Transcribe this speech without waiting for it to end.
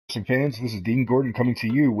Wrestling fans, this is Dean Gordon coming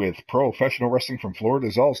to you with Professional Wrestling from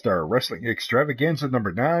Florida's All Star Wrestling Extravaganza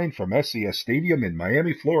number 9 from SCS Stadium in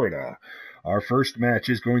Miami, Florida. Our first match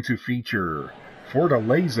is going to feature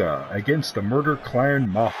Fortaleza against the Murder Clan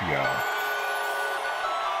Mafia.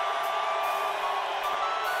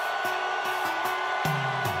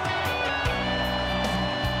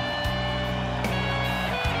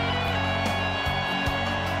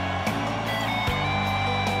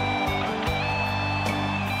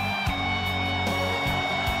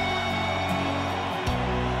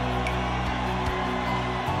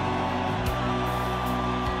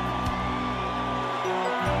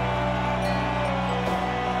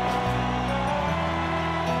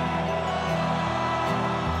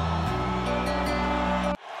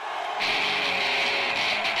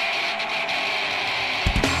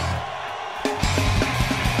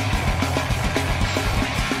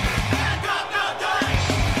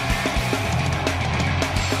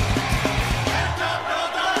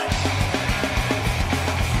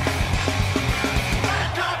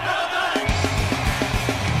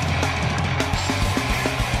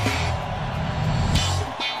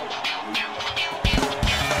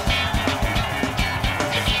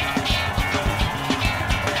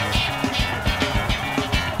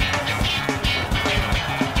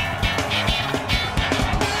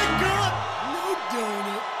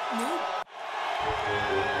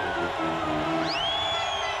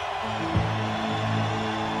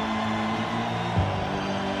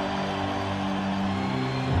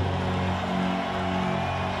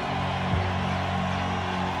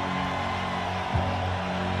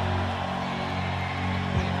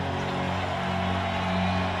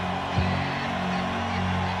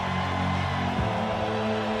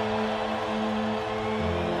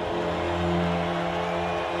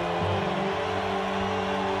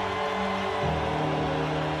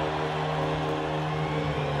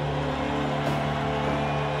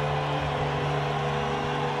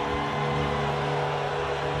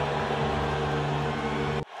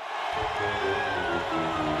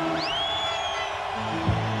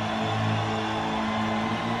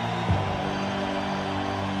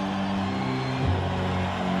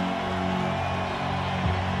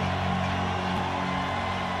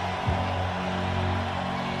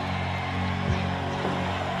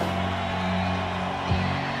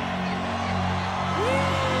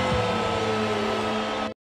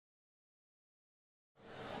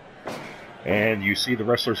 And you see the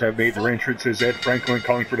wrestlers have made their entrances. Ed Franklin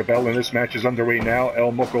calling for the bell, and this match is underway now.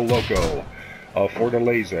 El Moco Loco of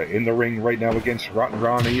Fortaleza in the ring right now against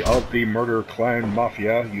Ronnie of the Murder Clan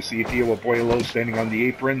Mafia. You see Abuelo standing on the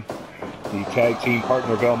apron, the tag team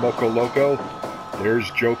partner of El Moco Loco. There's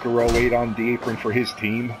Joker 08 on the apron for his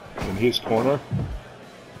team in his corner.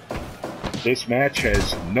 This match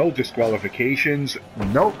has no disqualifications,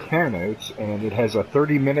 no countouts, and it has a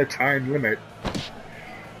 30-minute time limit.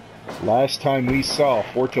 Last time we saw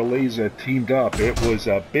Fortaleza teamed up, it was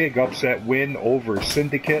a big upset win over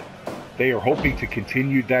Syndicate. They are hoping to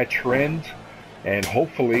continue that trend, and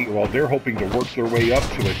hopefully, well, they're hoping to work their way up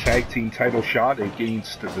to a tag team title shot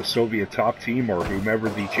against the Soviet top team or whomever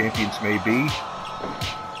the champions may be.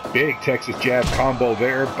 Big Texas jab combo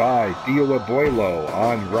there by Abuelo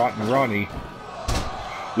on Ronnie.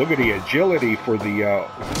 Look at the agility for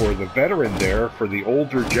the veteran there, for the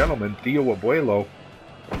older gentleman, Abuelo.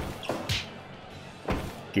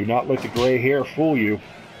 Do not let the gray hair fool you.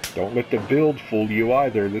 Don't let the build fool you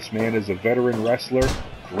either. This man is a veteran wrestler,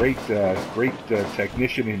 great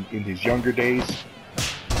technician in his younger days,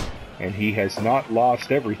 and he has not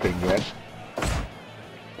lost everything yet.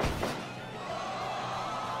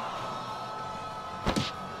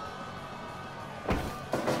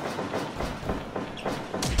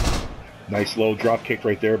 Nice low drop kick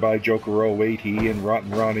right there by Joker 08. He and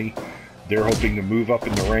Ronnie, they're hoping to move up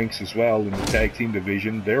in the ranks as well in the tag team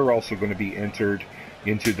division. They're also going to be entered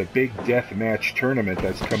into the big death match tournament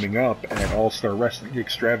that's coming up at All Star Wrestling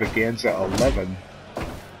Extravaganza 11.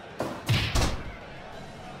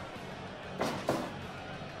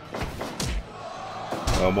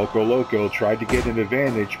 Moco Loco tried to get an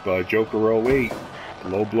advantage, but Joker 08,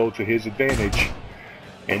 low blow to his advantage.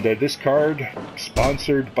 And this card,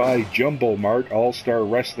 sponsored by Jumbo Mart, All Star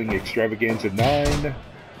Wrestling Extravaganza 9.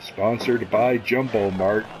 Sponsored by Jumbo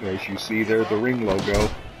Mart, as you see there, the ring logo.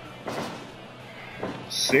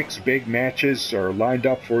 6 big matches are lined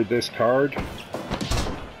up for this card.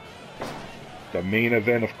 The main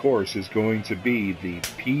event, of course, is going to be the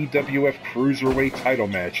PWF Cruiserweight title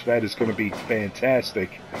match. That is going to be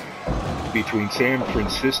fantastic between San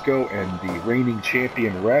Francisco and the reigning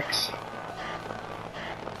champion Rex.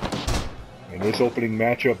 And In this opening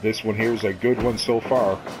matchup, this one here is a good one so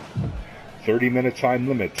far. 30-minute time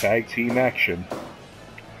limit, tag team action.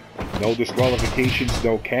 No disqualifications,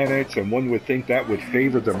 no candidates, and one would think that would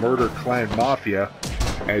favor the Murder Clan Mafia,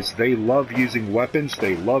 as they love using weapons,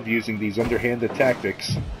 they love using these underhanded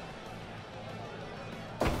tactics.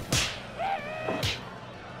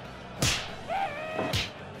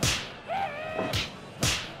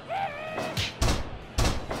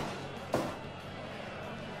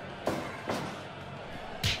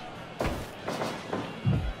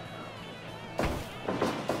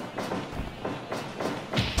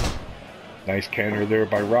 Nice counter there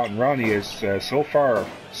by Ronnie. As so far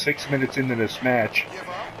 6 minutes into this match,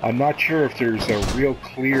 I'm not sure if there's a real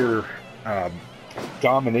clear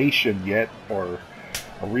domination yet, or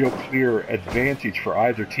a real clear advantage for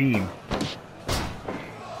either team.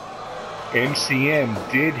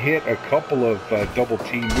 MCM did hit a couple of double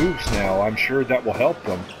team moves now. I'm sure that will help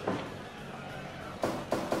them.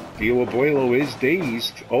 Abuelo is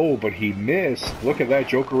dazed. Oh, but he missed. Look at that.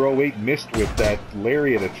 Joker 08 missed with that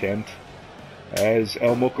lariat attempt, as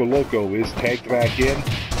El Moco Loco is tagged back in.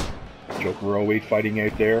 Joker 08 fighting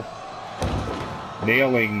out there.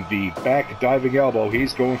 Nailing the back diving elbow.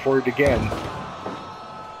 He's going for it again.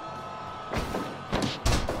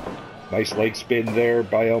 Nice leg spin there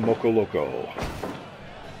by El Moco Loco.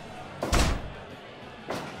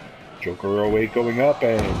 Joker 08 going up,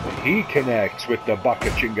 and he connects with the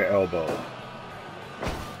Bakachinga elbow.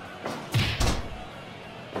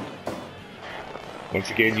 Once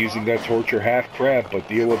again using that torture half crab, but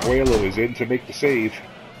Abuelo is in to make the save.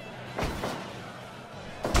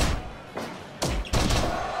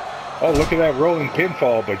 Oh, look at that rolling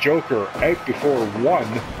pinfall, but Joker out before one.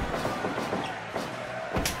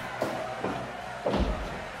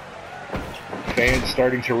 Fans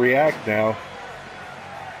starting to react now.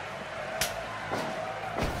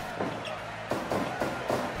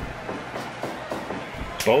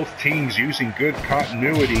 Both teams using good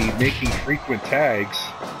continuity, making frequent tags.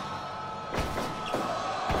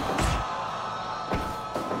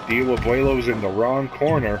 Abuelo's in the wrong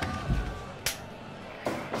corner.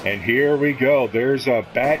 And here we go. There's a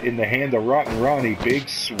bat in the hand of Ronnie. Big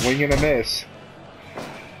swing and a miss.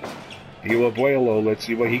 Abuelo, let's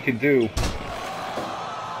see what he can do.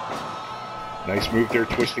 Nice move there,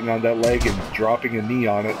 twisting on that leg and dropping a knee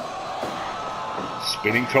on it.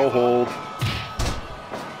 Spinning toe hold.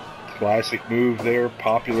 Classic move there,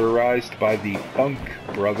 popularized by the Funk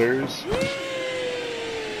Brothers.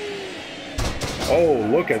 Oh,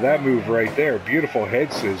 look at that move right there. Beautiful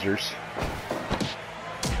head scissors.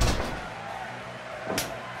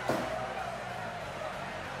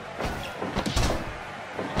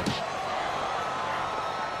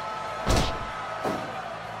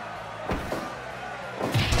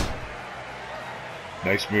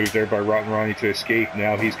 Nice move there by Ronnie to escape.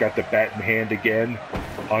 Now he's got the bat in hand again.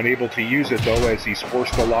 Unable to use it, though, as he's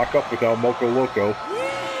forced to lock up with El Moco Loco.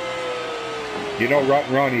 You know,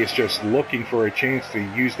 Ronnie is just looking for a chance to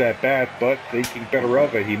use that bat, but thinking better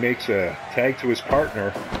of it, he makes a tag to his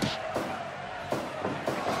partner.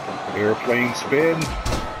 Airplane spin.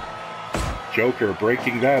 Joker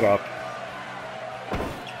breaking that up.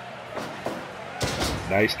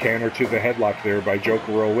 Nice counter to the headlock there by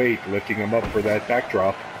Joker 08, lifting him up for that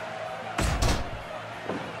backdrop.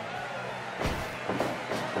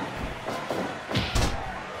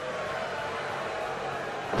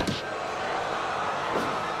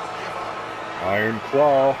 Iron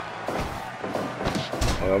Claw.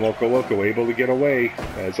 Moco Loco able to get away,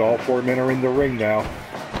 as all four men are in the ring now.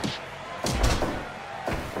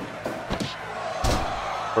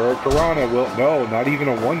 Piranha will, no, not even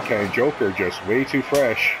a one count. Joker just way too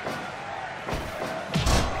fresh.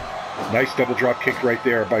 Nice double drop kick right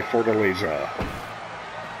there by Fortaleza.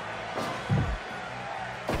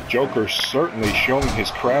 Joker certainly showing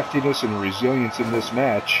his craftiness and resilience in this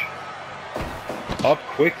match. Up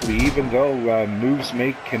quickly, even though moves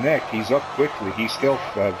may connect, he's up quickly. He's still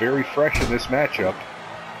very fresh in this matchup.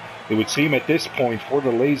 It would seem at this point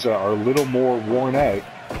Fortaleza are a little more worn out.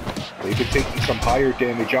 They've been taking some higher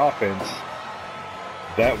damage offense.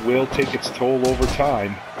 That will take its toll over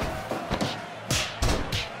time.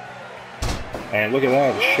 And look at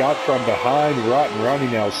that, a shot from behind.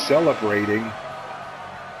 Ronnie now celebrating.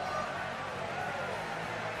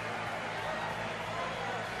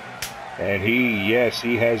 And he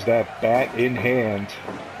has that bat in hand.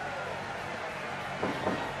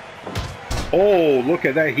 Oh, look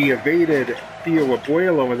at that. He evaded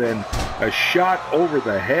Abuelo, and then a shot over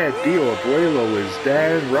the head. Abuelo is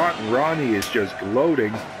down. Ronnie is just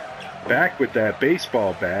gloating. Back with that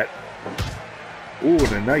baseball bat. Ooh,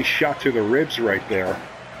 and a nice shot to the ribs right there.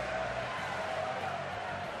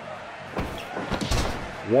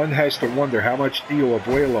 One has to wonder how much Dio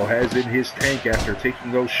Abuelo has in his tank after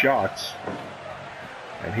taking those shots.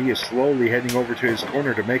 And he is slowly heading over to his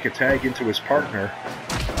corner to make a tag into his partner.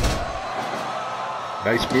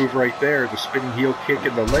 Nice move right there, the spinning heel kick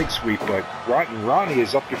and the leg sweep, but Ronnie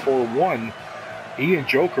is up before one. He and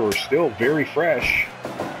Joker are still very fresh.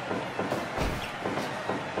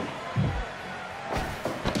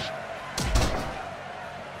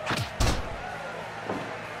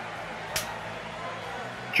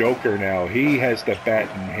 Joker now, he has the bat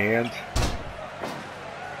in hand.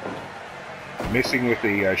 Missing with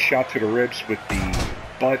the shot to the ribs with the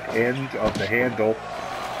butt end of the handle.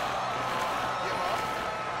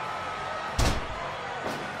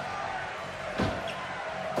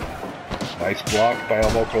 Nice block by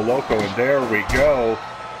El Moco Loco, and there we go.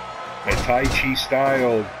 A Tai Chi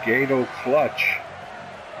style Gato clutch.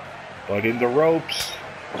 But in the ropes.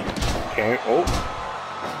 Okay, oh.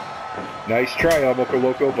 Nice try, El Moco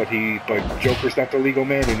Loco, but Joker's not the legal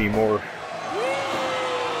man anymore.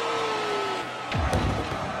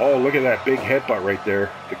 Oh, look at that big headbutt right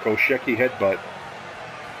there. The Kosheki headbutt.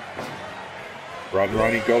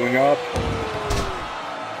 Ronnie going up.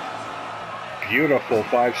 Beautiful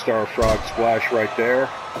 5-star frog splash right there.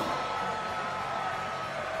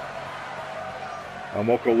 El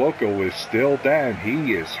Moco Loco is still down.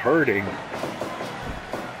 He is hurting.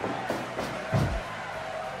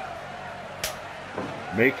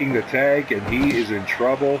 Making the tag, and he is in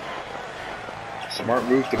trouble. Smart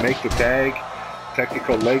move to make the tag.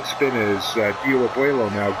 Technical leg spin is Dio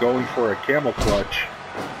Abuelo now going for a camel clutch.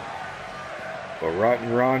 But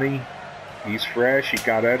Rotten Ronnie, he's fresh. He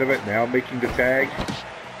got out of it. Now making the tag.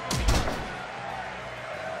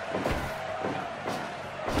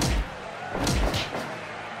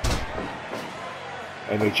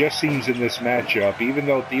 And it just seems in this matchup, even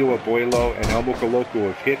though Dio Abuelo and El Moco Loco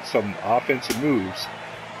have hit some offensive moves,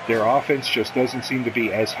 their offense just doesn't seem to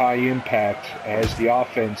be as high impact as the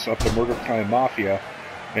offense of the Murder Clan Mafia.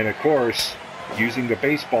 And of course, using the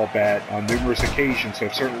baseball bat on numerous occasions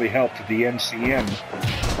have certainly helped the MCM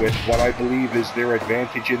with what I believe is their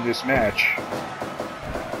advantage in this match.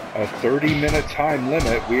 A 30-minute time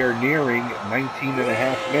limit. We are nearing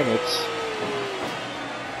 19.5 minutes.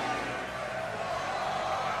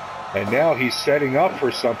 And now he's setting up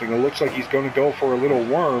for something. It looks like he's going to go for a little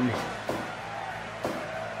worm.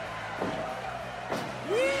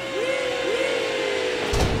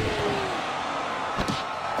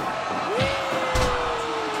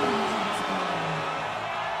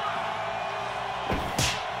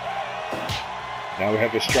 Now we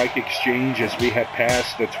have a strike exchange as we have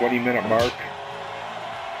passed the 20-minute mark.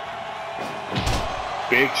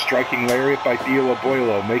 Big striking lariat by Dio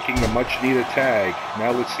Abuelo, making the much-needed tag.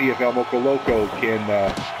 Now let's see if El Moco Loco can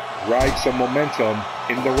ride some momentum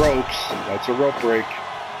in the ropes. That's a rope break.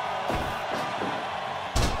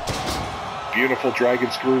 Beautiful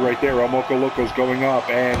dragon screw right there. El Moco Loco's going up,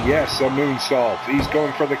 and yes, a moonsault. He's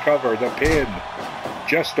going for the cover, the pin.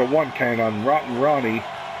 Just a one count on Rotten Ronnie.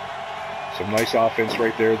 Some nice offense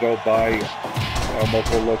right there, though, by El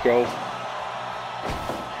Moco Loco.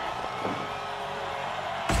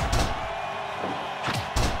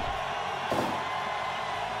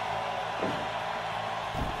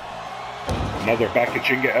 Another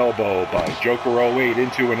Bakachinga elbow by Joker 08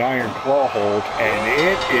 into an iron claw hold, and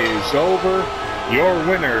it is over. Your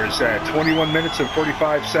winners at 21 minutes and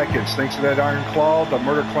 45 seconds. Thanks to that iron claw, the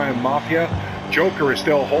Murder Clan Mafia. Joker is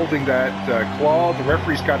still holding that claw. The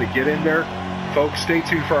referee's got to get in there. Folks, stay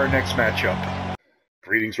tuned for our next matchup.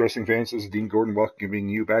 Greetings, wrestling fans. This is Dean Gordon welcoming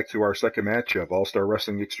you back to our second match of All Star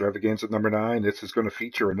Wrestling Extravaganza number 9. This is going to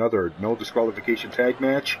feature another no disqualification tag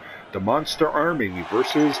match. The Monster Army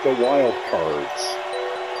versus the Wild Cards.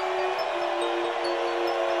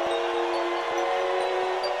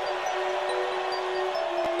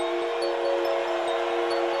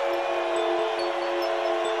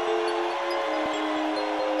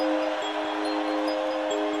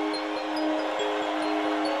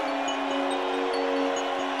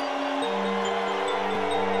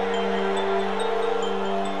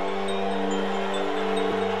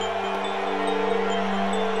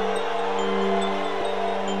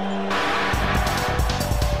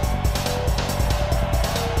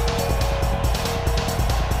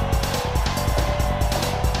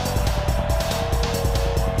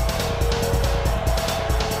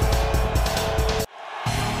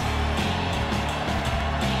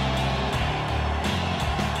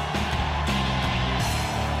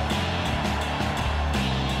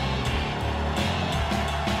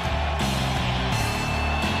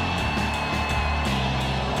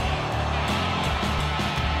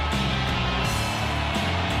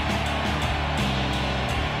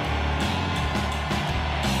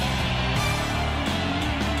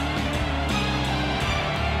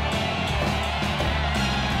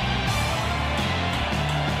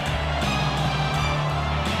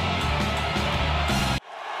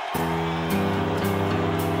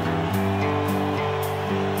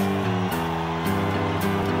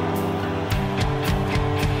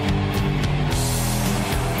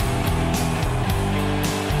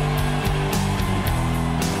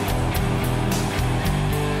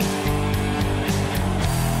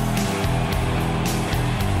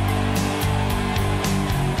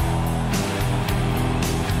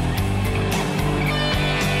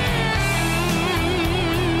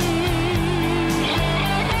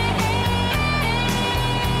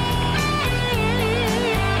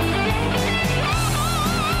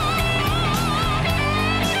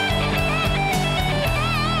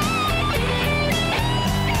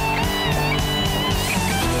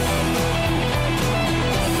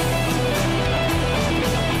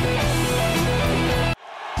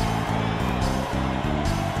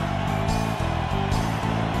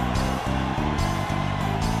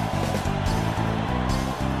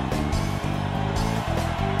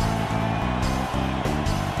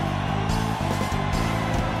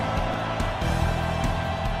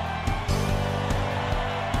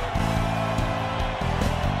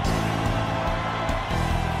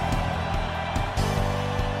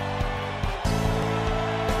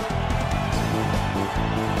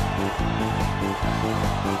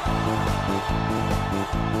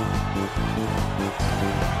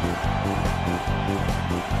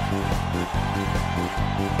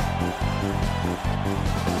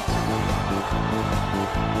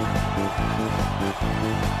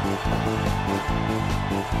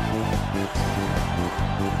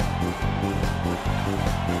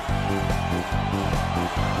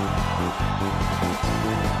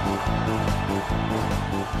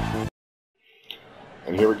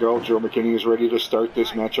 And here we go. Joe McKinney is ready to start this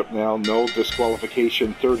matchup now. No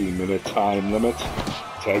disqualification, 30-minute time limit.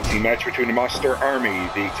 Tag team match between the Monster Army,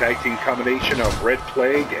 the tag team combination of Red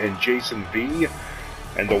Plague and Jason V,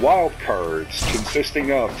 and the Wild Cards,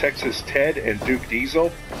 consisting of Texas Ted and Duke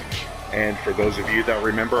Diesel. And for those of you that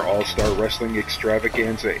remember All Star Wrestling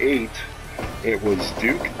Extravaganza 8, it was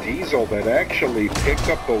Duke Diesel that actually picked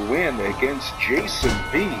up the win against Jason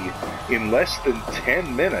V in less than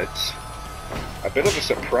 10 minutes. A bit of a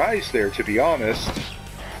surprise there, to be honest.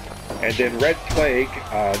 And then Red Plague,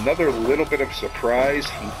 another little bit of surprise.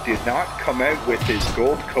 He did not come out with his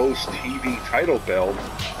Gold Coast TV title belt.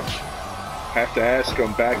 Have to ask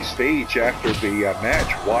him backstage after the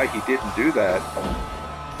match why he didn't do that.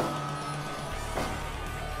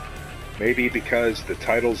 Maybe because the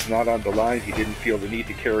title's not on the line, he didn't feel the need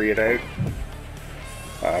to carry it out.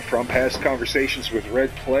 From past conversations with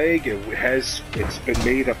Red Plague, it's been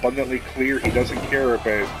made abundantly clear he doesn't care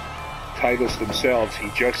about titles themselves. He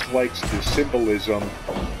just likes the symbolism,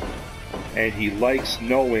 and he likes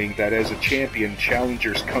knowing that as a champion,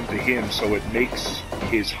 challengers come to him, so it makes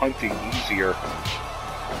his hunting easier.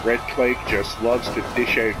 Red Plague just loves to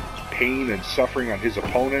dish out pain and suffering on his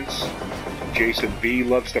opponents. Jason V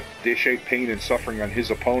loves to dish out pain and suffering on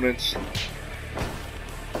his opponents.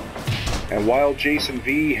 And while Jason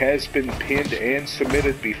V has been pinned and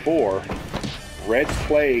submitted before, Red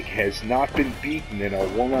Plague has not been beaten in a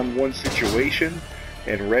one-on-one situation,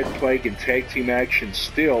 and Red Plague in tag team action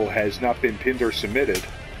still has not been pinned or submitted.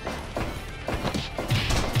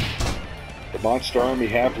 The Monster Army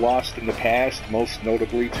have lost in the past, most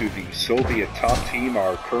notably to the Soviet Top Team,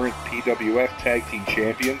 our current PWF Tag Team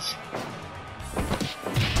Champions.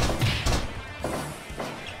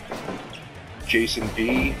 Jason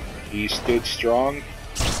V, he stood strong.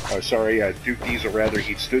 Duke Diesel rather,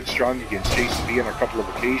 he stood strong against Jason V on a couple of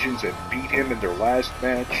occasions and beat him in their last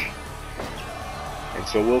match. And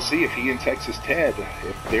so we'll see if he and Texas Ted,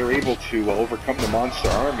 if they're able to overcome the Monster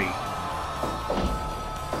Army.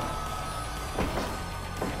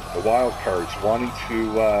 The Wild Cards wanting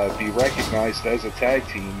to be recognized as a tag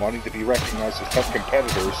team, wanting to be recognized as tough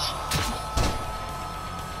competitors.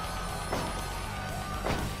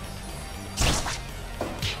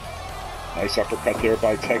 Nice uppercut there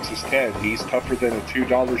by Texas Ted. He's tougher than a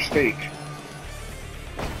 $2 steak.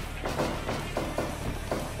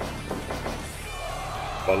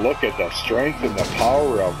 But look at the strength and the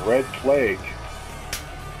power of Red Plague.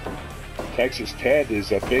 Texas Ted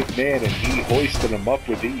is a big man, and he hoisted him up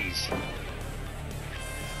with ease.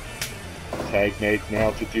 Tag made now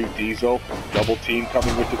to Duke Diesel. Double team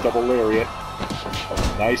coming with the double lariat.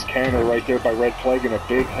 Nice counter right there by Red Plague and a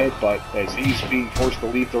big headbutt as he's being forced to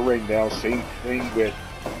leave the ring now. Same thing with,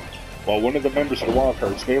 well, one of the members of the Wild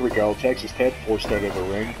Cards. There we go. Texas Ted forced out of the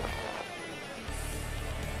ring.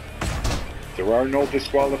 There are no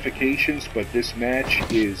disqualifications, but this match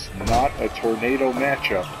is not a tornado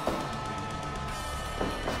matchup.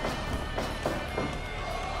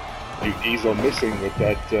 Duke Diesel missing with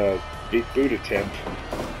that big boot attempt.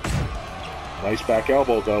 Nice back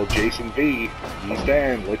elbow though. Jason V, he's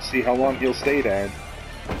down. Let's see how long he'll stay down.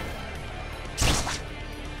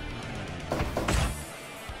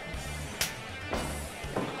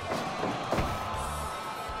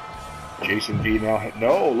 Jason V now,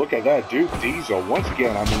 no, look at that. Duke Diesel, once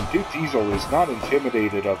again, I mean, Duke Diesel is not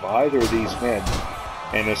intimidated of either of these men.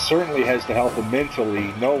 And it certainly has to help him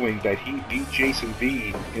mentally, knowing that he beat Jason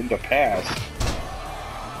V in the past.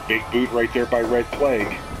 Big boot right there by Red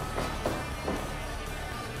Plague.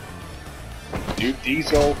 Duke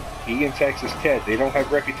Diesel, he and Texas Ted, they don't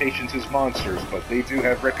have reputations as monsters, but they do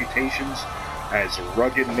have reputations as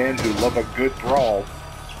rugged men who love a good brawl.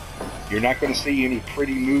 You're not going to see any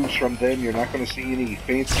pretty moves from them. You're not going to see any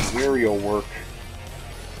fancy aerial work.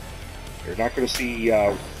 You're not going to see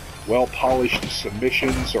well-polished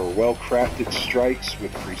submissions or well-crafted strikes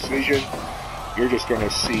with precision. You're just going to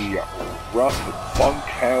see rough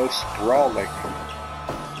bunkhouse brawling.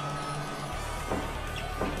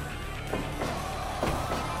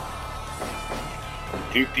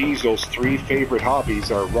 Duke Diesel's three favorite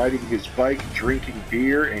hobbies are riding his bike, drinking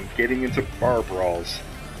beer, and getting into bar brawls.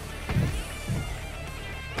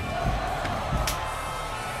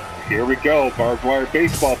 Here we go, barbed wire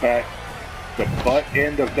baseball bat. The butt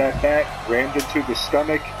end of that bat rammed into the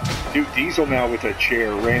stomach. Duke Diesel now with a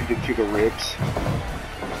chair rammed into the ribs.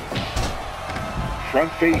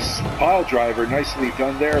 Front face pile driver, nicely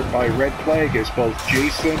done there by Red Plague as both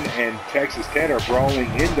Jason and Texas Ted are brawling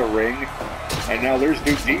in the ring. And now there's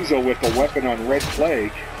Duke Diesel with the weapon on Red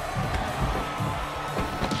Plague.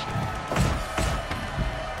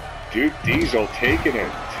 Duke Diesel taking it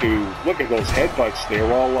to, look at those headbutts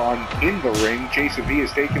there, all on in the ring. Jason V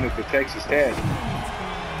is taking it to Texas Ted.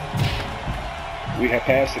 We have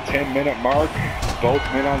passed the 10-minute mark. Both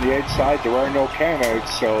men on the edge side. There are no countouts,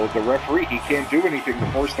 so the referee, he can't do anything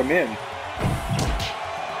to force them in.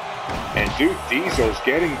 And Duke Diesel's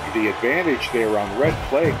getting the advantage there on Red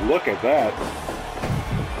Plague. Look at that.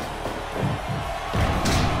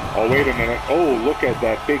 Oh, wait a minute. Oh, look at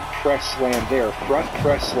that big press slam there. Front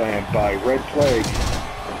press slam by Red Plague.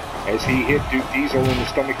 As he hit Duke Diesel in the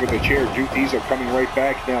stomach with a chair. Duke Diesel coming right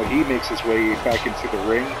back. Now he makes his way back into the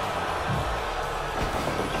ring.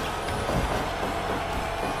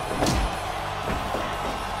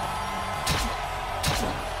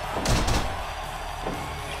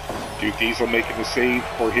 Duke Diesel making the save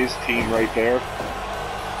for his team right there.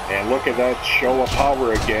 And look at that show of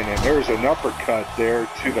power again. And there's an uppercut there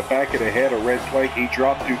to the back of the head of Red Plague. He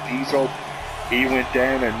dropped Duke Diesel. He went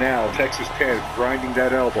down, and now Texas Ted grinding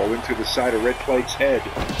that elbow into the side of Red Plague's head.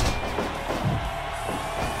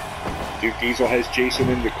 Duke Diesel has Jason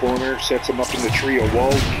in the corner, sets him up in the trio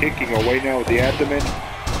wall, kicking away now with the abdomen.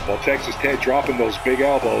 While Texas Ted dropping those big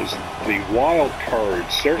elbows. The wild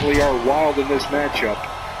cards certainly are wild in this matchup.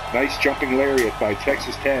 Nice jumping lariat by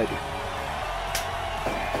Texas Ted.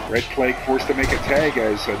 Red Plague forced to make a tag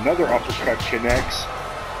as another uppercut connects.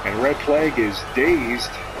 And Red Plague is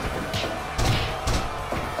dazed.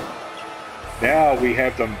 Now we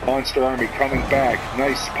have the Monster Army coming back.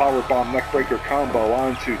 Nice powerbomb neckbreaker combo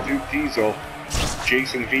onto Duke Diesel.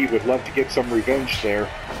 Jason V would love to get some revenge there.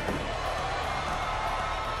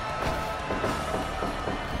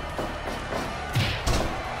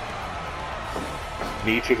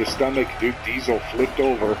 Knee to the stomach, Duke Diesel flipped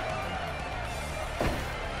over.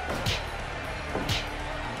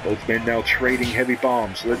 Both men now trading heavy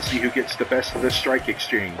bombs. Let's see who gets the best of this strike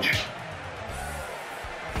exchange.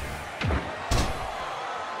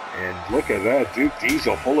 And look at that, Duke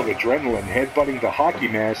Diesel full of adrenaline, headbutting the hockey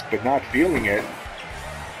mask but not feeling it.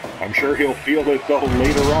 I'm sure he'll feel it though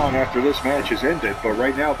later on after this match is ended, but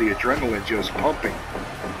right now the adrenaline just pumping.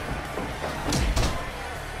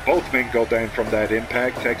 Both men go down from that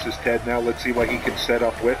impact. Texas Ted now, let's see what he can set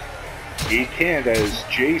up with. He can, as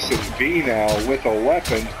Jason V now with a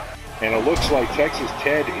weapon. And it looks like Texas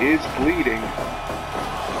Ted is bleeding.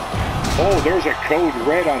 Oh, there's a code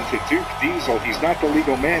red onto Duke Diesel. He's not the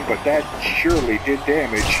legal man, but that surely did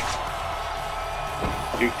damage.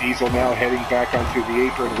 Duke Diesel now heading back onto the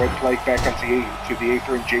apron. Red Plague back onto the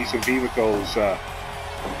apron. Jason V with those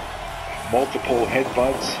multiple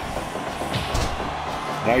headbutts.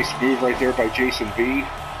 Nice move right there by Jason V.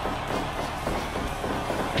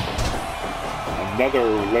 Another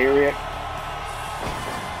lariat.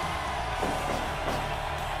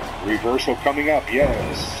 Reversal coming up,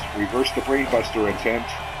 yes. Reverse the brainbuster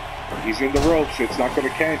attempt. He's in the ropes, it's not going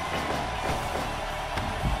to count.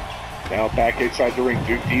 Now back outside the ring,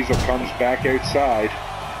 Duke Diesel comes back outside.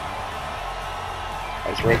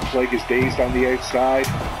 As Red Plague is dazed on the outside.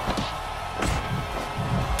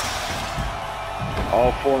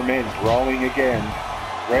 All four men brawling again.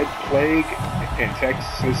 Red Plague and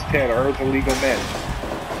Texas Ted are the legal men.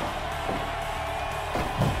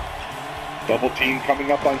 Double team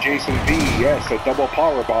coming up on Jason V. Yes, a double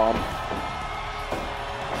power bomb.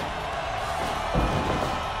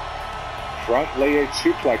 Front layered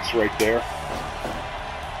suplex right there.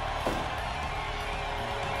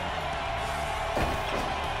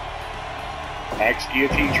 Axe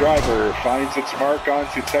guillotine driver finds its mark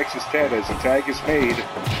onto Texas Ted as the tag is made.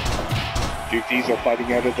 Duke Diesel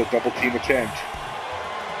fighting out of the double team attempt.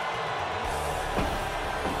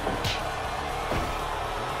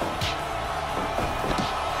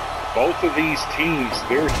 Both of these teams,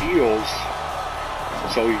 they're heels,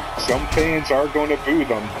 so some fans are going to boo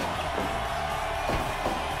them.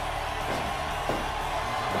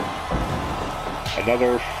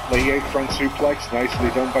 Another leg front suplex, nicely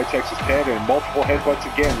done by Texas Ted, and multiple headbutts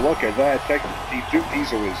again. Look at that, Duke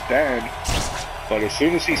Diesel is down. But as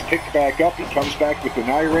soon as he's picked back up, he comes back with an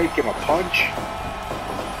eye rake and a punch.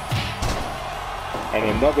 And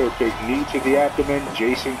another big knee to the abdomen.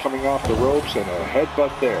 Jason coming off the ropes and a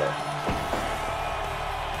headbutt there.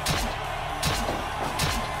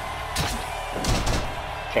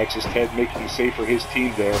 Texas Ted making the save for his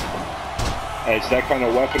team there. As that kind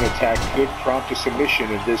of weapon attack could prompt a submission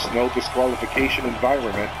in this no disqualification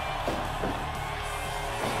environment.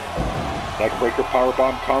 Neckbreaker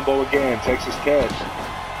powerbomb combo again, Texas Ted.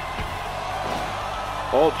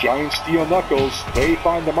 Oh, giant steel knuckles. They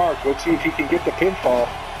find the mark. Let's see if he can get the pinfall.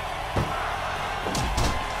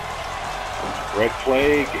 Red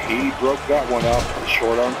Plague, he broke that one up.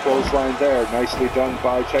 Short arm clothesline there. Nicely done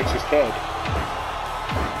by Texas Ted.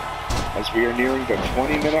 as we are nearing the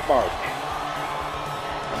 20-minute mark.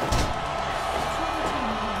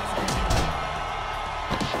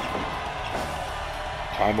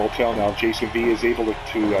 Time will tell now if Jason V is able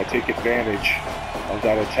to take advantage of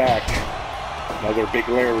that attack. Another big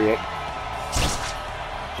lariat.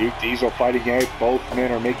 Duke Diesel fighting out. Both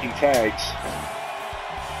men are making tags.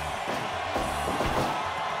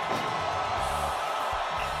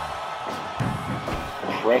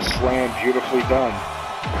 Press slam, beautifully done.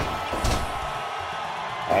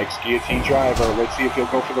 Axe guillotine driver. Let's see if he'll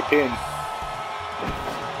go for the pin.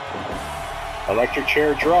 Electric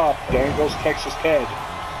chair drop. Down goes Texas Ted.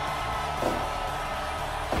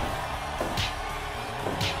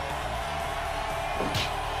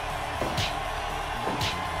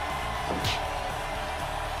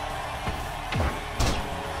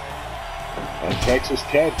 And Texas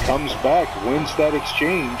Ted comes back, wins that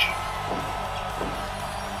exchange.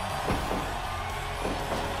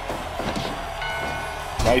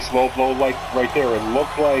 Nice low blow like right there. It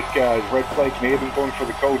looked like red flag may have been going for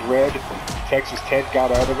the code red. Texas Ted got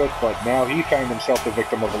out of it, but now he found himself the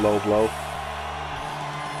victim of a low blow.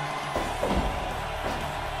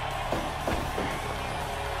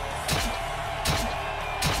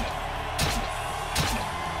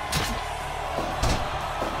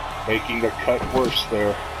 Making the cut worse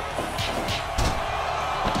there.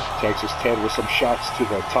 Texas Ted with some shots to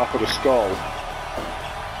the top of the skull.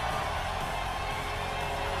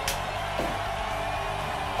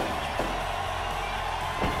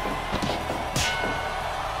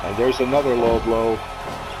 And there's another low blow.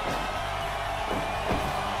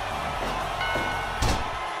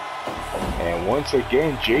 And once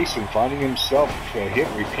again, Jason finding himself hit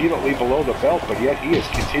repeatedly below the belt, but yet he is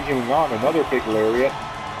continuing on. Another big lariat.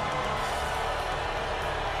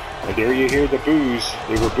 And there you hear the boos.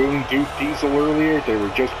 They were booing Duke Diesel earlier. They were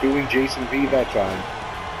just booing Jason V that time.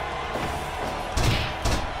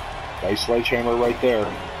 Nice sledgehammer right there.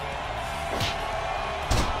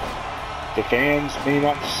 The fans may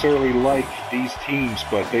not necessarily like these teams,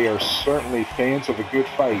 but they are certainly fans of a good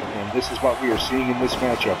fight, and this is what we are seeing in this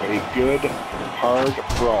matchup, a good, hard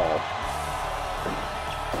brawl.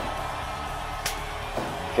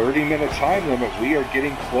 30-minute time limit, we are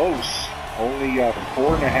getting close. Only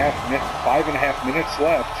 5.5 minutes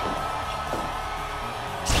left.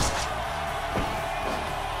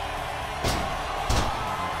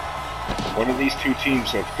 One of these two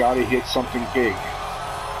teams have got to hit something big.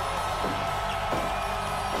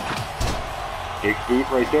 Big boot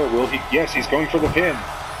right there. Will he? Yes, he's going for the pin.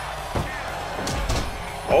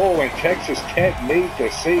 Oh, and Texas Ted made the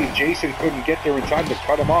save. Jason couldn't get there in time to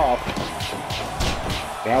cut him off.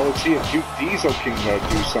 Now let's see if Duke Diesel can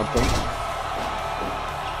do something.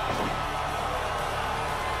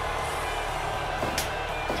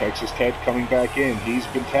 Texas Ted coming back in. He's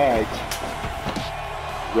been tagged.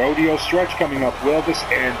 Rodeo stretch coming up. Will this,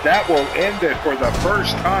 and that will end it for the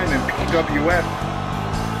first time in PWF.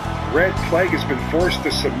 Red flag has been forced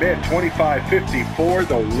to submit. 25-54,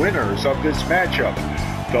 the winners of this matchup.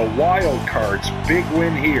 The Wild Cards, big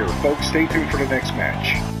win here. Folks, stay tuned for the next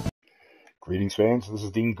match. Greetings, fans. This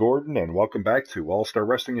is Dean Gordon, and welcome back to All Star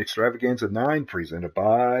Wrestling Extravaganza 9, presented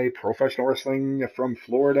by Professional Wrestling from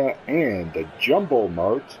Florida and the Jumbo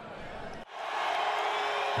Mart.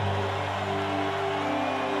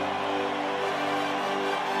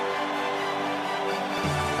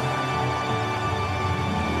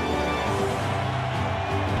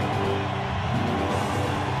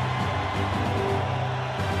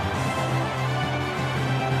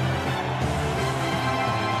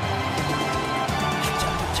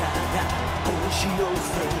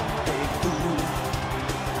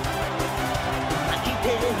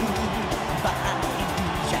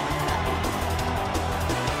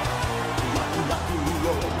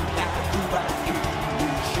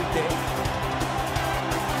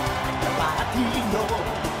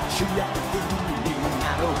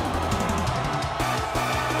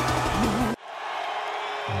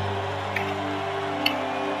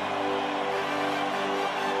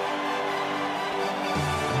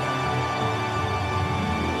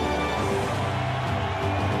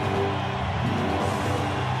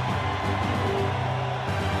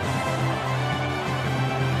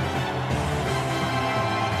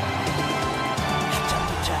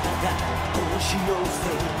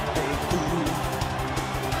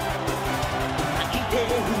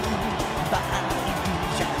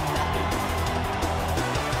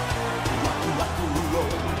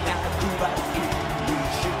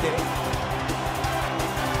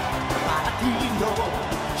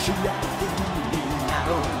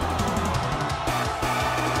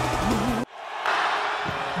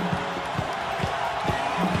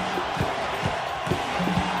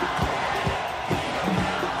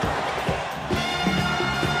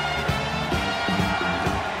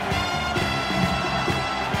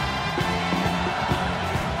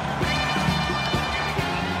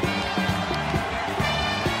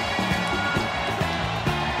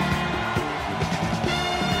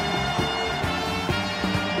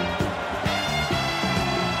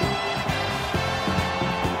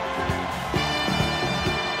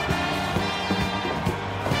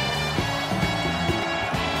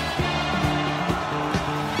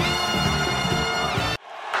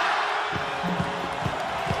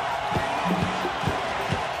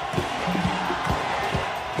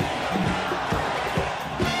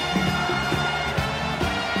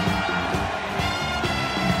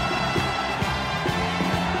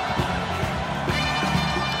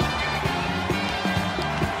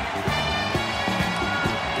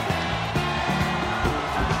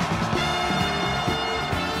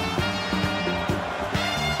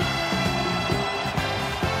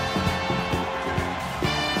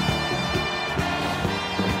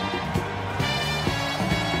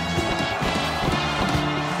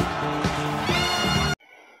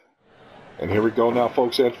 And here we go now,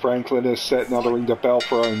 folks. Ed Franklin is setting on the ring the bell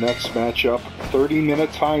for our next matchup.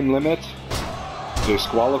 30-minute time limit.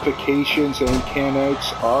 Disqualifications and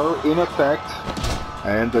countouts are in effect.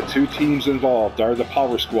 And the two teams involved are the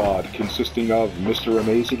Power Squad, consisting of Mr.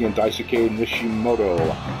 Amazing and Daisuke Nishimoto,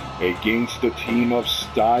 against the team of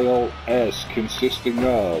Style S, consisting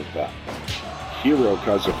of Hiro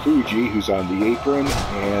Kazufuji, who's on the apron,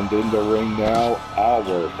 and in the ring now,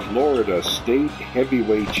 our Florida State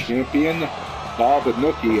Heavyweight Champion, Bob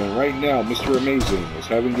Inoki. And right now, Mr. Amazing is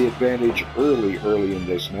having the advantage early in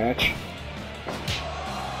this match.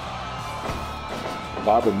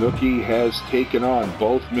 Bob Inoki has taken on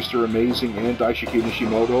both Mr. Amazing and Daisuke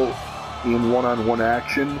Nishimoto in one-on-one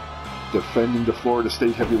action, defending the Florida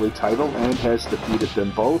State Heavyweight title, and has defeated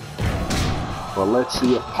them both. But let's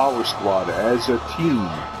see if Power Squad as a team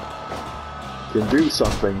can do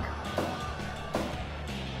something.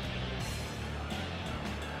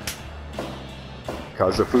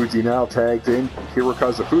 Kazufuji now tagged in. Hiro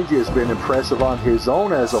Kazufuji has been impressive on his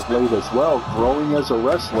own as of late as well, growing as a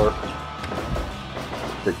wrestler.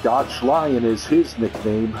 The Gotch Lion is his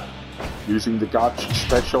nickname, using the Gotch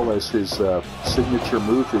Special as his signature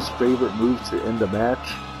move, his favorite move to end the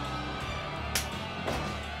match.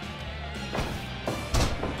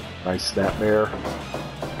 Nice snapmare.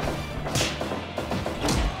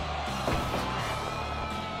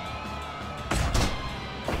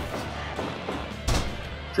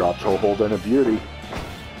 Drop toe hold and a beauty.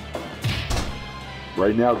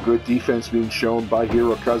 Right now, good defense being shown by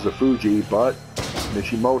Hiro Kazufuji, but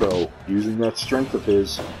Nishimoto using that strength of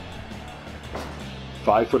his.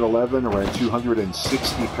 5'11", around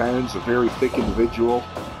 260 pounds, a very thick individual.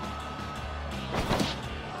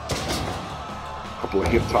 Couple of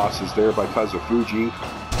hip tosses there by Kazufuji.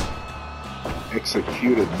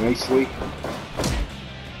 Executed nicely.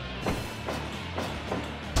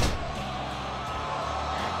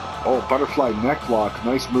 Oh, butterfly neck lock.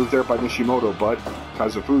 Nice move there by Nishimoto, but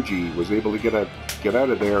Kazufuji was able to get out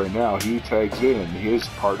of there, and now he tags in his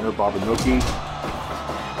partner, Bob Inoki.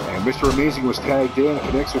 And Mr. Amazing was tagged in,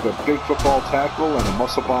 connects with a big football tackle and a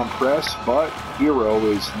muscle bomb press, but Hiro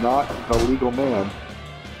is not the legal man.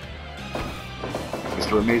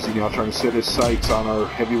 Mr. Amazing now trying to set his sights on our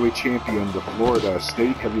heavyweight champion, the Florida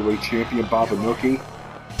State Heavyweight Champion, Bob Inoki.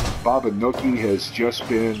 Bob Inoki has just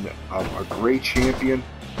been a great champion,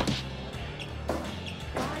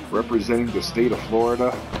 representing the state of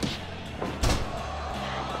Florida.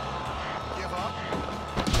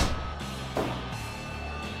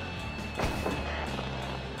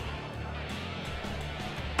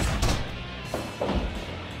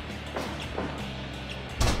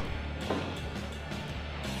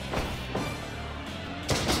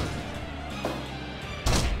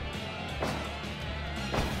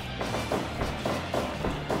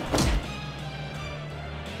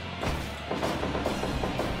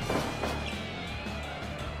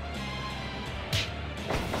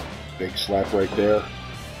 Big slap right there.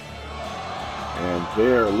 And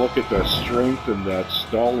there, look at the strength and that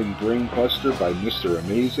stalling brain buster by Mr.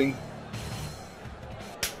 Amazing.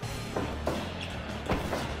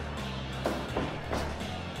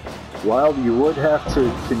 While you would have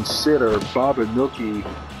to consider Bob Inoki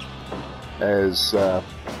as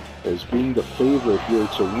being the favorite here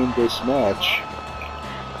to win this match,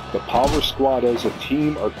 the Power Squad as a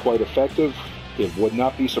team are quite effective. It would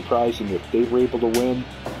not be surprising if they were able to win.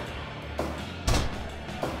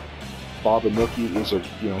 Bob Inoki is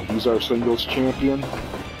he's our singles champion.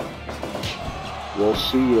 We'll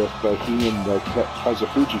see if he and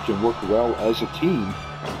Kazufuji can work well as a team.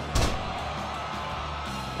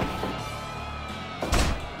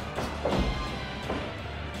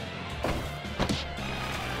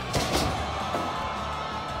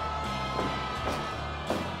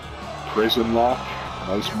 Prison lock,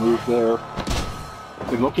 nice move there.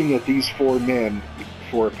 And looking at these four men,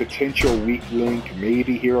 for a potential weak link,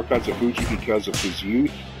 maybe Hiro Kazufuji because of his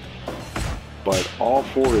youth, but all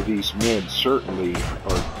four of these men certainly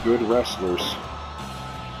are good wrestlers.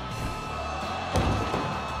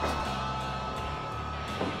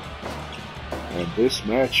 And this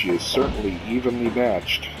match is certainly evenly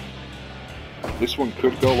matched. This one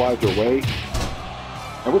could go either way.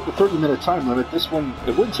 And with the 30-minute time limit, this one,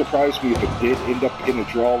 it wouldn't surprise me if it did end up in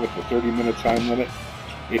a draw with the 30-minute time limit.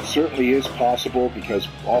 It certainly is possible because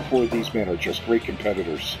all four of these men are just great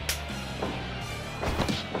competitors.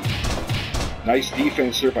 Nice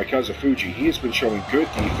defense there by Kazufuji. He has been showing good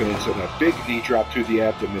defense, and a big knee drop to the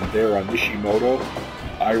abdomen there on Nishimoto.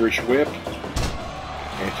 Irish whip.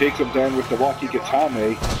 And takes him down with the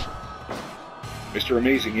Wakigatame. Mr.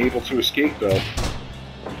 Amazing able to escape though.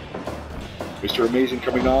 Mr. Amazing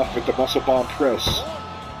coming off with the muscle bomb press.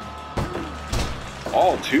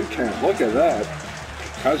 Oh, 2 count. Look at that.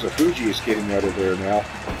 Kazufuji is getting out of there now.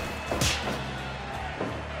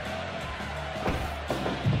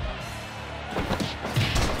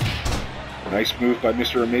 Nice move by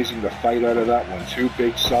Mr. Amazing to fight out of that one. 2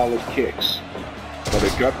 big solid kicks. But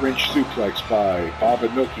a gut wrench suplex by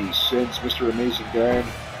Inoki sends Mr. Amazing down.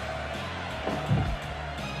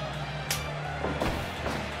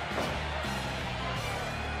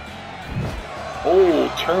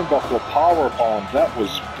 Oh, turnbuckle powerbomb. That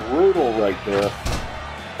was brutal right there.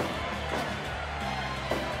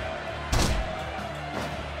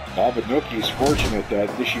 Inoki's fortunate that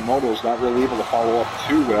Nishimoto's not really able to follow up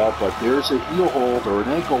too well, but there's a heel hold or an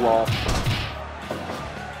ankle lock.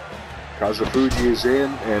 Kazufuji is in,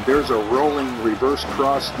 and there's a rolling reverse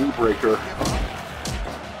cross knee breaker.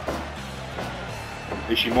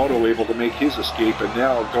 Nishimoto able to make his escape, and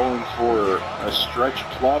now going for a stretch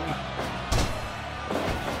plum.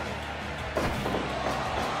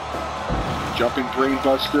 Jumping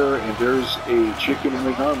brainbuster, and there's a chicken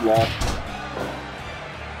wing arm lock.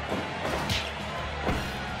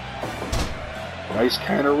 Nice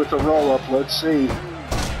counter with the roll-up, let's see.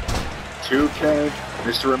 2 count.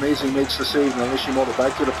 Mr. Amazing makes the save, now Nishimoto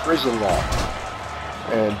back to the prison lock.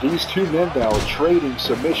 And these 2 men now trading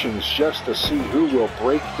submissions just to see who will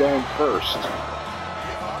break down first.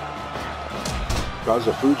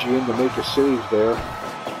 Kazufuji in to make a save there.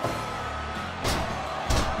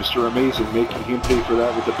 Mr. Amazing making him pay for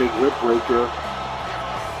that with the big whip breaker.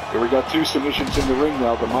 Here we got 2 submissions in the ring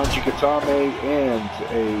now, the Manjigatame and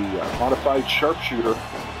a modified sharpshooter.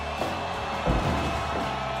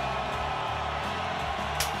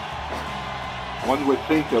 One would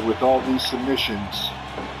think that with all these submissions,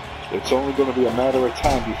 it's only going to be a matter of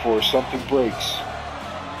time before something breaks.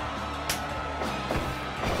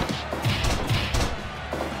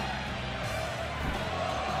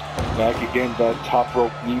 Back again, that top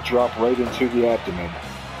rope knee drop right into the abdomen.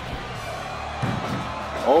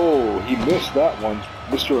 Oh, he missed that one.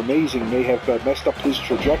 Mr. Amazing may have messed up his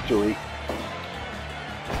trajectory.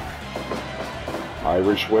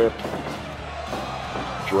 Irish whip.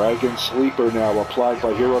 Dragon sleeper now applied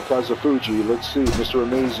by Hiro Kazufuji. Let's see, Mr.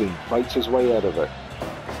 Amazing fights his way out of it.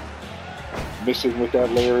 Missing with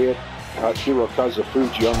that lariat. Hiro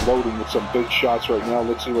Kazufuji unloading with some big shots right now.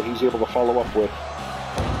 Let's see what he's able to follow up with.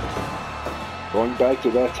 Going back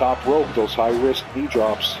to that top rope, those high-risk knee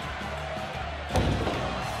drops.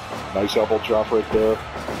 Nice elbow drop right there.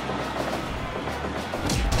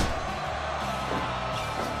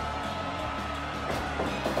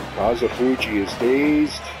 Kazufuji is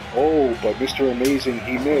dazed. Oh, but Mr. Amazing,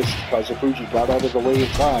 he missed. Kazufuji got out of the way in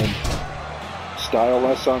time.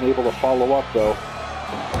 Style-less unable to follow up, though.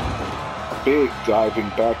 Big diving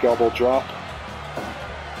back elbow drop.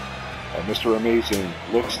 And Mr. Amazing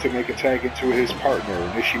looks to make a tag into his partner,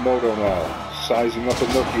 Nishimoto now, sizing up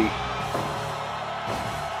Inoki.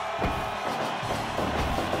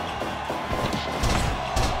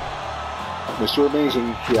 Mr. Amazing,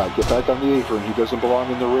 yeah, get back on the apron. He doesn't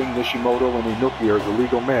belong in the ring. Nishimoto and Inoki are the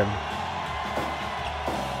legal men.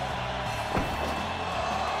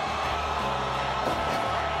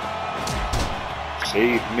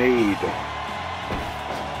 Save made.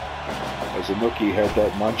 As Inoki had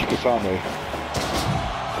that Manjigatame.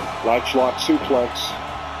 Latch lock suplex.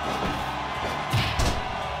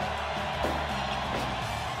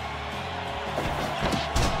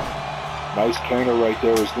 Nice counter right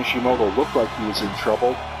there as Nishimoto looked like he was in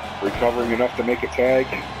trouble. Recovering enough to make a tag.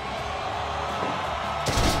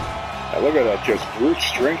 Now look at that, just brute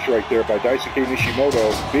strength right there by Daisuke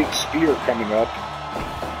Nishimoto. Big spear coming up.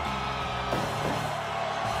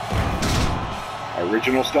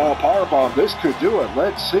 Original style powerbomb. This could do it.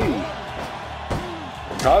 Let's see.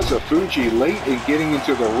 Kazufuji late in getting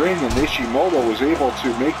into the ring, and Nishimoto was able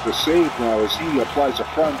to make the save now as he applies a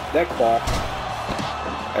front neck lock.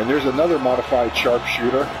 And there's another modified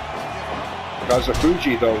sharpshooter.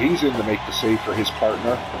 Kazufuji, though, he's in to make the save for his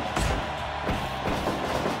partner.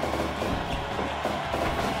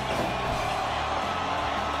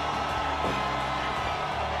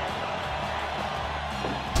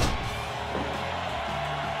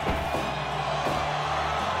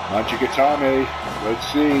 Manjigatame, let's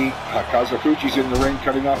see. Kazufuji's in the ring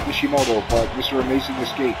cutting off Nishimoto, but Mr. Amazing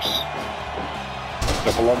escapes.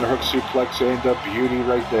 Double underhook suplex and a beauty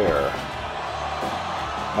right there.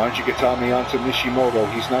 Manjigatame onto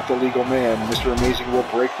Nishimoto. He's not the legal man. Mr. Amazing will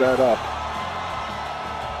break that up.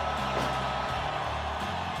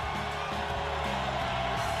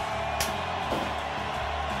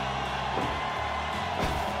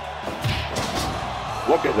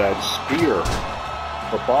 Look at that spear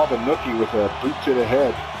for Babanuki with a boot to the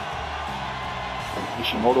head.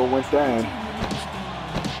 Nishimoto went down.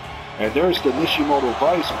 And there's the Nishimoto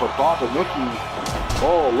Vice, but Babanuki,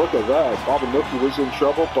 oh, look at that. Babanuki was in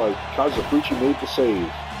trouble, but Kazufuji made the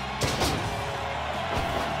save.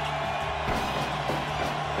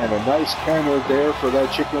 And a nice counter there for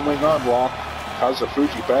that chicken wing arm lock.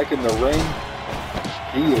 Kazufuji back in the ring.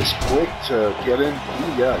 He is quick to get in.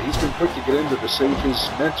 He's been quick to get in to save his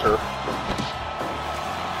mentor.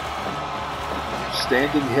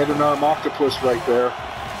 Standing head and arm octopus right there.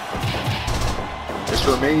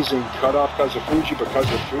 Mr. Amazing cut off Kazufuji, but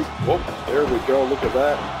Kazufuji, whoop, there we go, look at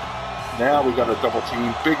that. Now we got a double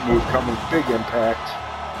team, big move coming, big impact.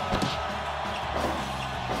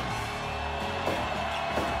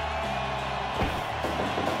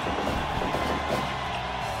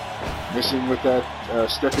 Missing with that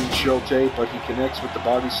stepping shote, but he connects with the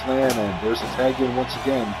body slam, and there's the tag in once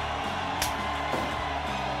again.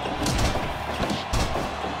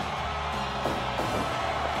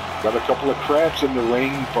 Got a couple of crabs in the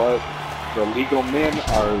ring, but the legal men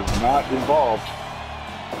are not involved.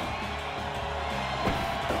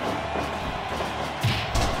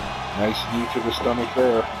 Nice knee to the stomach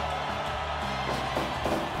there.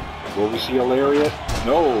 Will we see a lariat?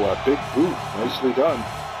 No, a big boot. Nicely done.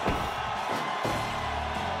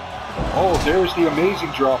 Oh, there's the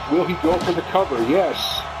amazing drop. Will he go for the cover? Yes.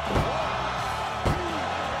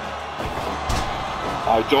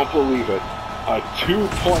 I don't believe it. A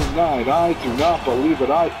 2.9. I do not believe it.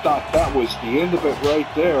 I thought that was the end of it right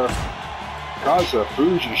there.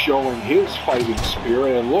 Kazufuji showing his fighting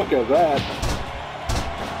spirit, and look at that.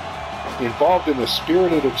 Involved in a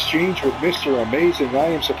spirited exchange with Mr. Amazing. I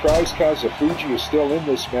am surprised Kazufuji is still in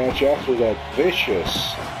this match after that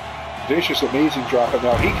vicious amazing drop. And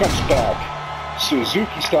now he comes back.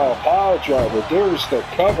 Suzuki style pile driver. There's the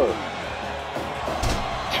cover.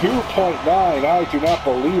 2.9. I do not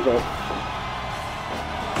believe it.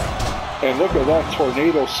 And look at that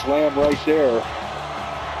tornado slam right there.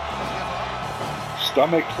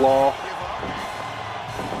 Stomach claw.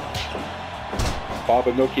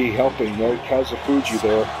 Babanuki helping there. Kazufuji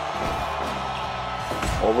there.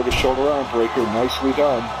 Over the shoulder arm breaker. Nicely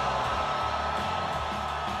done.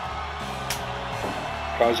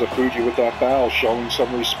 Kazufuji with that foul, showing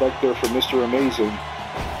some respect there for Mr. Amazing.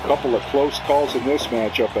 Couple of close calls in this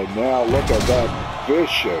matchup, and now look at that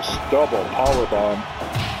vicious double powerbomb.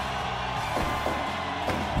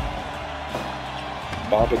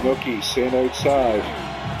 Babanuki sent outside.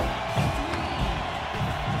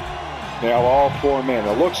 Now all four men.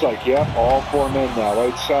 It looks like, yep, all four men now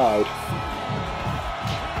outside.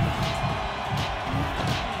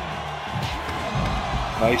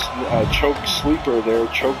 Nice choke sleeper there.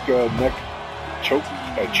 Choke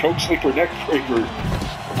sleeper neck breaker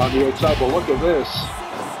on the outside. But look at this.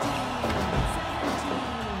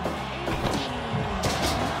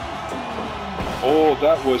 Oh,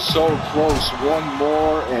 that was so close. One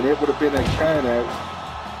more, and it would have been a count out.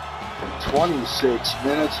 26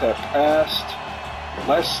 minutes have passed.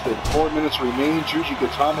 Less than 4 minutes remain. Juji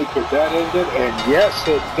Gatame, could that end it? And yes,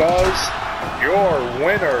 it does. Your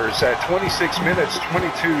winners at 26 minutes,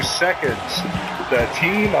 22 seconds. The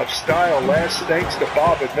Team of Style last, thanks to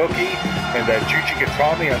Babanuki and that Juji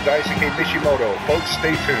Gatame on Daisuke Nishimoto. Folks,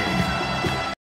 stay tuned.